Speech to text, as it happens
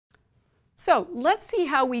So let's see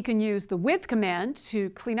how we can use the with command to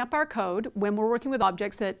clean up our code when we're working with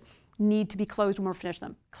objects that need to be closed when we're finished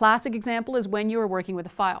them. Classic example is when you are working with a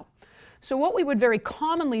file. So what we would very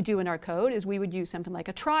commonly do in our code is we would use something like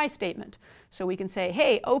a try statement. So we can say,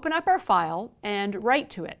 hey, open up our file and write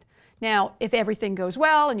to it. Now, if everything goes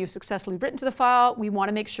well and you've successfully written to the file, we want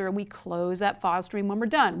to make sure we close that file stream when we're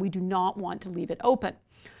done. We do not want to leave it open.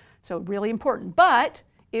 So really important. But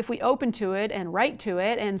if we open to it and write to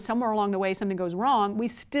it and somewhere along the way something goes wrong, we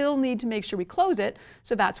still need to make sure we close it.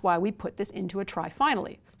 So that's why we put this into a try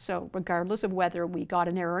finally. So regardless of whether we got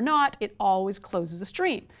an error or not, it always closes the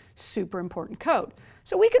stream. Super important code.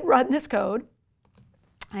 So we could run this code,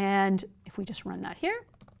 and if we just run that here,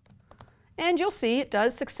 and you'll see it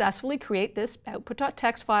does successfully create this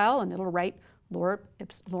output.txt file, and it'll write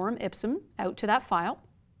lorem ipsum out to that file.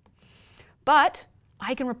 But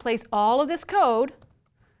I can replace all of this code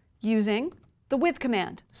using the with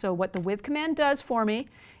command. So what the with command does for me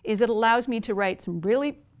is it allows me to write some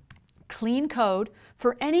really clean code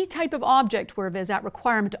for any type of object where there's that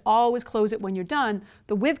requirement to always close it when you're done.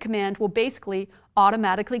 The with command will basically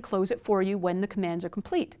automatically close it for you when the commands are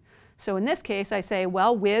complete. So in this case, I say,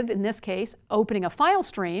 well, with, in this case, opening a file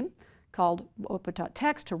stream called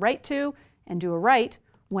output.txt to write to and do a write.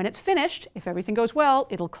 When it's finished, if everything goes well,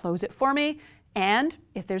 it'll close it for me. And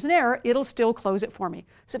if there's an error, it'll still close it for me.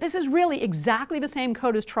 So this is really exactly the same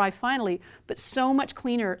code as try finally, but so much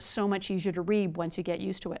cleaner, so much easier to read once you get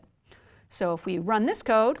used to it. So if we run this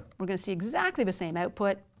code, we're going to see exactly the same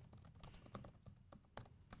output.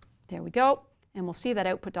 There we go. And we'll see that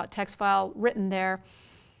output.txt file written there.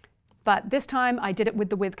 But this time I did it with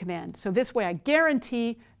the with command. So this way I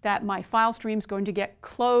guarantee that my file stream is going to get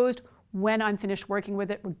closed when I'm finished working with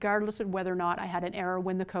it, regardless of whether or not I had an error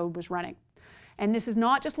when the code was running. And this is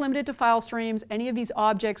not just limited to file streams. Any of these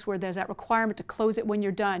objects where there's that requirement to close it when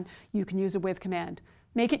you're done, you can use a with command.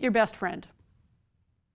 Make it your best friend.